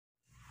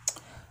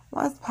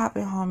What's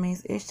poppin',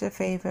 homies? It's your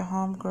favorite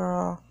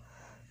homegirl,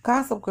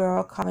 Gossip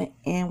Girl, coming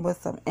in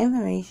with some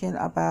information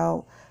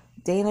about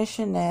Dana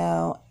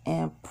Chanel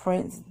and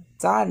Prince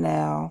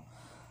Donnell,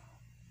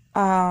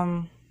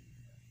 um,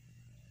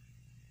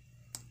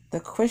 the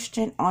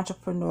Christian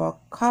entrepreneur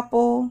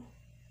couple.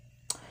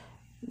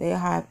 They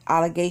have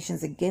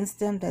allegations against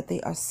them that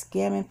they are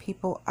scamming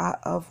people out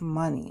of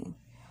money.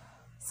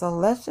 So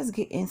let's just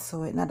get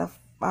into it. Now,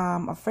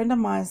 a friend of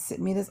mine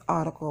sent me this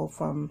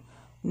article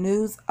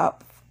News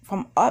Up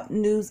from Up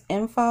News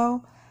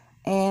Info,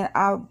 and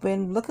I've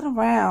been looking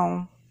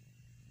around,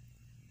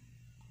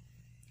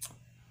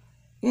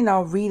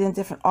 reading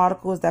different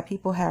articles that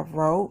people have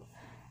wrote,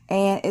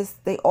 and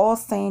they all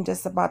saying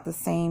just about the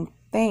same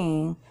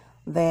thing,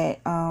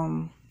 that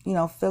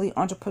Philly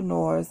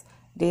entrepreneurs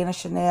Dana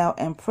Chanel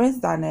and Prince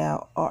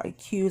Donnell are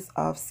accused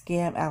of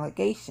scam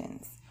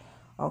allegations.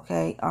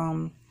 Okay,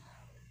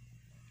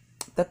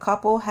 the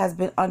couple has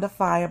been under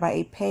fire by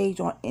a page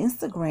on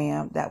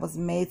Instagram that was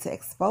made to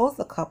expose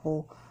the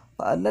couple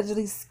for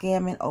allegedly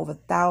scamming over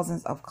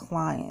thousands of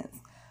clients.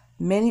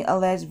 Many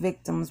alleged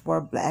victims were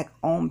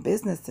black-owned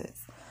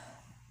businesses.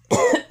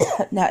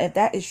 Now, if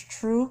that is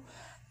true,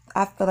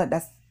 I feel like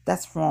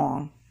that's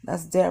wrong.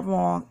 That's dead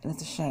wrong, and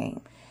it's a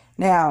shame.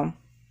 Now,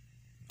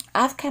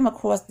 I've come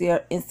across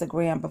their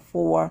Instagram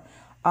before.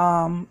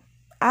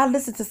 I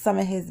listened to some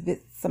of his,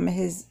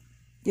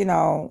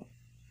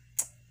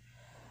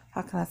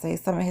 how can I say,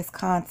 some of his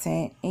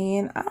content,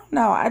 and I don't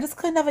know, I just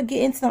could never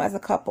get into them as a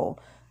couple.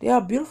 They're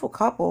a beautiful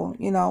couple,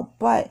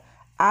 but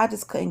I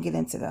just couldn't get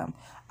into them.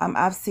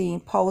 I've seen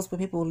posts where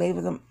people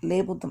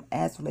labeled them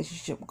as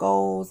relationship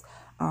goals,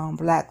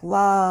 black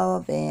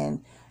love,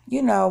 and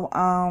the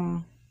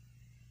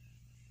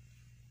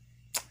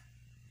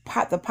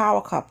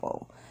power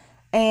couple.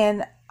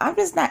 And I'm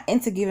just not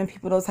into giving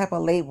people those type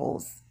of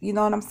labels. You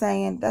know what I'm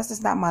saying? That's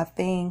just not my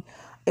thing.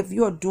 If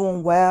you're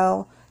doing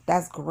well,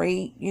 that's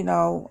great.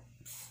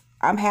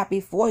 I'm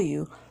happy for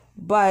you.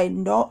 But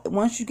no,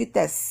 once you get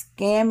that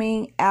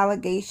scamming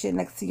allegation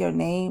next to your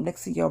name,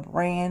 next to your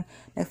brand,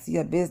 next to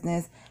your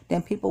business,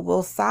 then people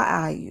will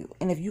side-eye you.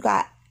 And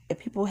if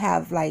people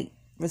have like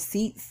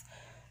receipts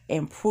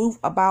and proof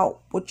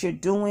about what you're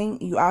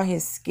doing, you out here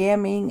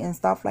scamming and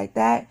stuff like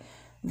that,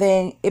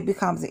 then it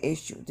becomes an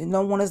issue. Then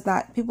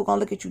people gonna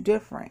look at you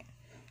different,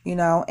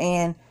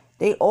 and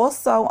they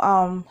also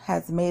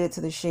has made it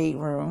to the Shade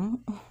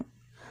Room.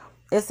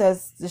 It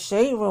says the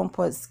Shade Room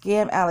put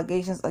scam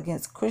allegations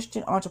against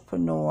Christian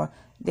entrepreneur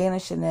Dana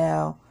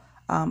Chanel.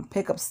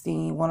 Pickup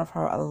Steam, one of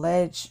her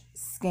alleged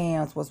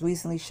scams, was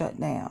recently shut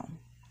down.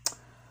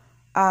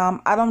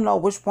 I don't know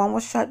which one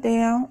was shut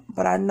down,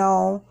 but I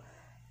know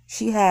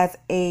she has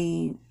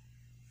a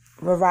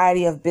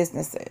variety of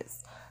businesses.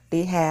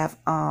 They have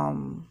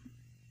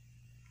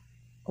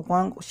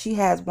she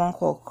has one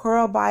called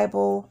Curl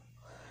Bible.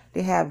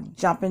 They have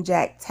Jumpin'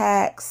 Jack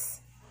Tax.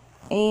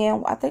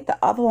 And I think the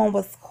other one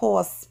was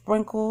called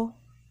Sprinkle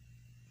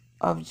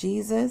of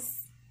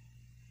Jesus.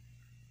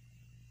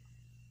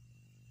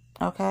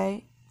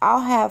 Okay.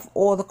 I'll have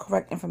all the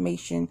correct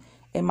information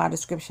in my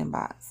description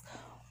box.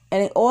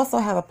 And they also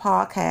have a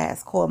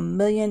podcast called $1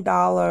 Million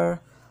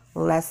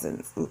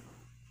Lessons,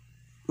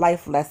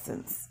 Life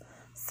Lessons.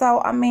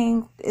 So, I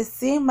mean, it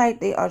seemed like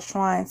they are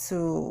trying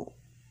to,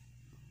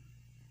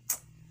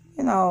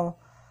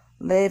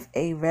 live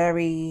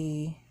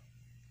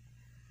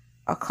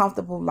a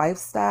comfortable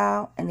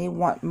lifestyle, and they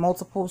want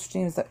multiple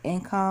streams of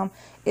income.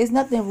 There's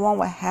nothing wrong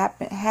with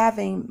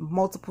having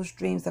multiple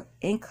streams of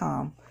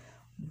income,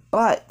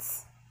 but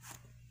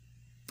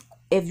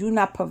if you're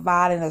not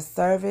providing a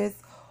service,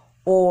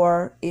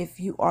 or if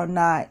you are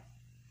not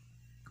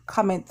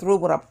coming through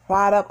with a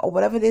product or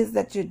whatever it is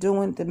that you're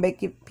doing to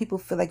make people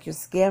feel like you're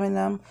scamming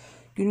them,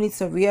 you need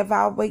to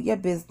reevaluate your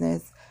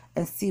business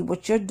and see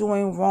what you're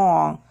doing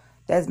wrong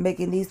that's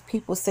making these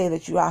people say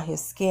that you're out here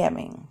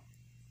scamming.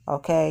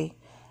 Okay?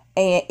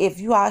 And if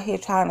you out here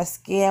trying to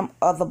scam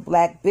other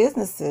black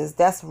businesses,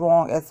 that's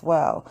wrong as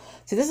well.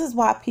 So this is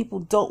why people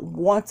don't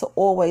want to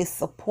always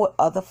support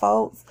other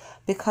folks,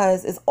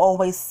 because it's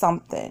always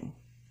something.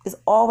 It's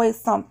always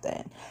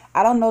something.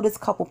 I don't know this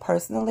couple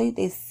personally.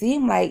 They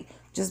seem like,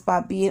 just by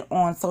being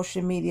on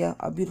social media,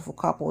 a beautiful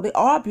couple. They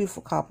are a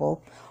beautiful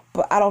couple,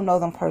 but I don't know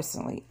them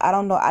personally. I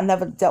don't know. I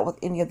never dealt with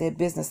any of their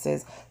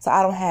businesses, so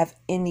I don't have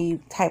any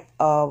type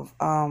of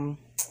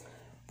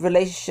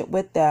relationship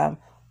with them.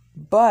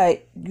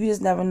 But you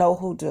just never know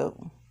who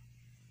do,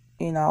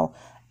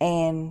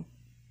 and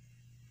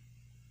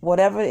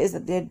whatever it is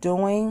that they're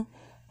doing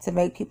to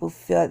make people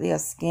feel like they are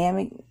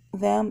scamming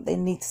them, they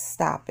need to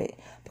stop it,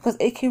 because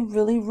it can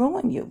really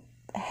ruin you.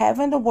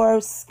 Having the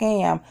word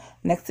scam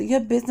next to your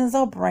business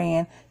or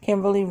brand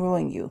can really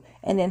ruin you.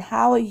 And then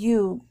how are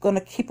you going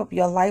to keep up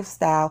your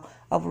lifestyle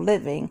of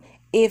living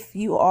if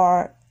you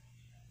are,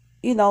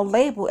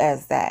 labeled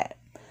as that?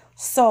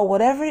 So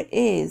whatever it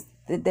is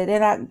that they're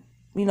not,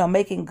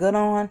 making good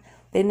on,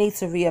 they need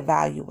to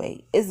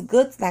reevaluate. It's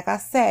good, like I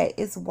said,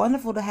 it's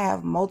wonderful to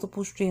have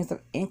multiple streams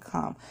of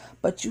income,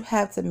 but you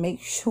have to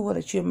make sure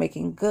that you're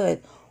making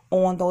good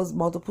on those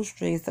multiple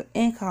streams of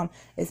income,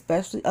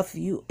 especially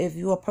if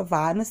you are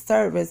providing a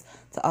service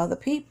to other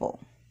people.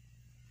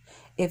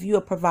 If you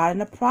are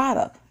providing a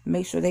product,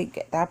 make sure they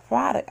get that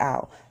product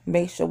out.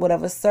 Make sure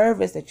whatever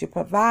service that you're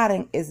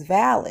providing is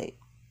valid,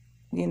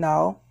 you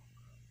know.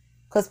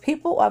 Because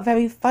people are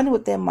very funny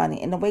with their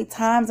money. And the way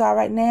times are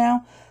right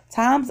now,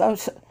 times are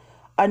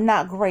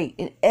not great.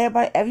 And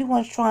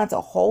everyone's trying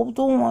to hold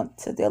on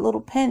to their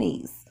little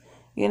pennies,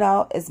 you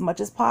know, as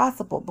much as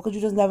possible. Because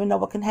you just never know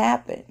what can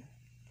happen.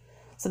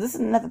 So this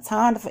is another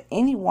time for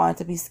anyone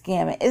to be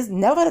scamming. It's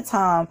never the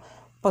time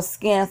for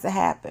scams to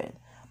happen.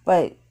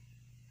 But,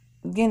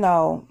 you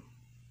know,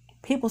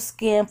 people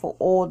scam for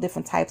all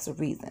different types of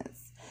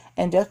reasons.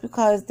 And just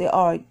because they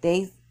are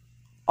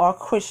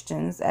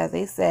Christians, as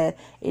they said,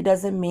 it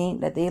doesn't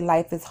mean that their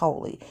life is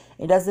holy.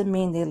 It doesn't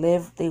mean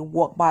they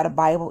walk by the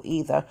Bible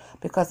either.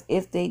 Because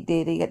if they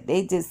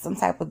did some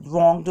type of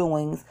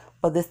wrongdoings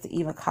for this to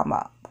even come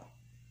up.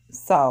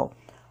 So,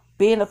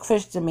 being a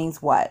Christian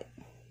means what?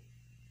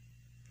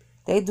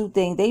 They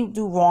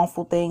do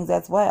wrongful things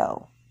as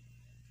well.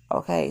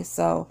 Okay,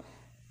 so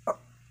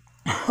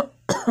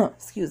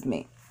excuse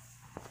me.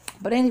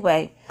 But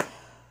anyway,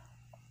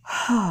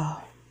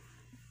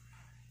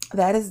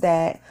 that is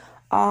that.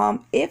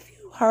 If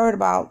you heard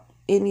about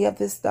any of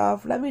this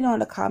stuff, let me know in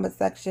the comment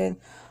section.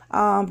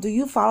 Do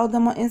you follow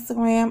them on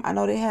Instagram? I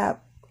know they have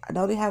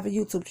a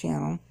YouTube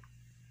channel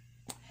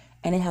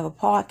and they have a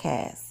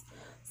podcast.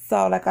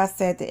 So like I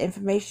said, the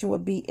information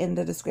would be in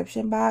the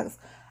description box.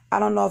 I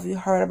don't know if you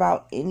heard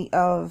about any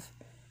of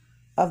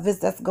this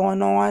that's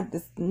going on.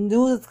 This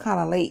news is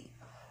kind of late.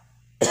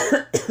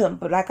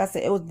 But like I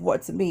said, it was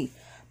brought to me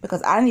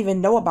because I didn't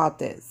even know about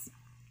this.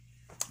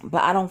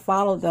 But I don't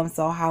follow them,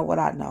 so how would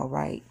I know,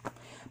 right?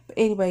 But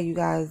anyway, you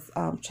guys,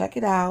 check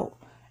it out.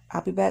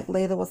 I'll be back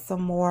later with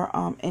some more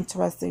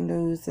interesting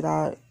news that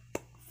I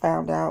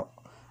found out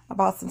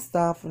about some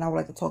stuff, and I would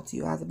like to talk to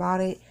you guys about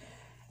it.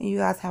 And you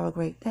guys have a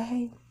great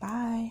day.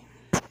 Bye.